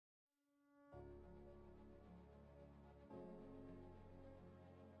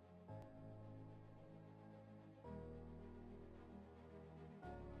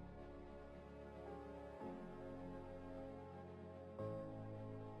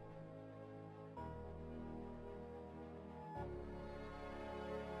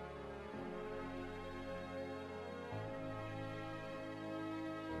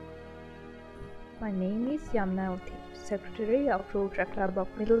My name is Yumna Utim, Secretary of Rotaract Club of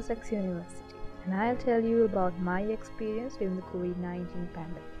Middlesex University, and I'll tell you about my experience during the COVID-19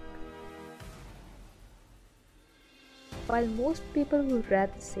 pandemic. While most people would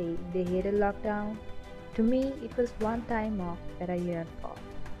rather say they hated lockdown, to me it was one time off that I yearned for.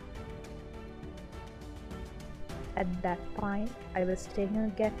 At that point, I was taking a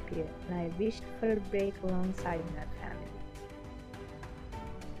gap year and I wished for a break alongside my family.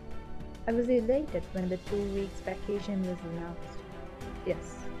 I was elated when the 2 weeks vacation was announced.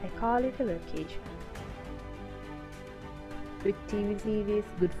 Yes, I call it a vacation. With TV series,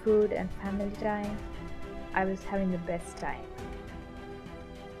 good food and family time, I was having the best time.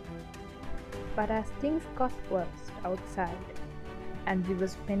 But as things got worse outside and we were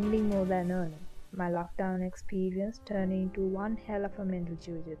spending more than earning, my lockdown experience turned into one hell of a mental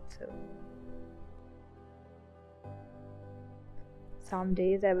jujitsu. Some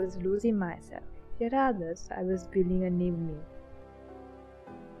days I was losing myself, yet others I was building a new me.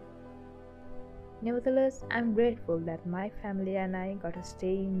 Nevertheless, I'm grateful that my family and I got to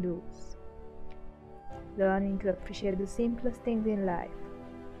stay indoors, learning to appreciate the simplest things in life,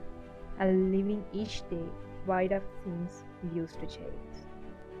 and living each day wide of things we used to chase.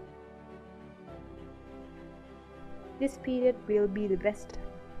 This period will be the best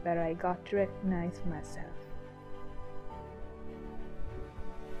time where I got to recognize myself.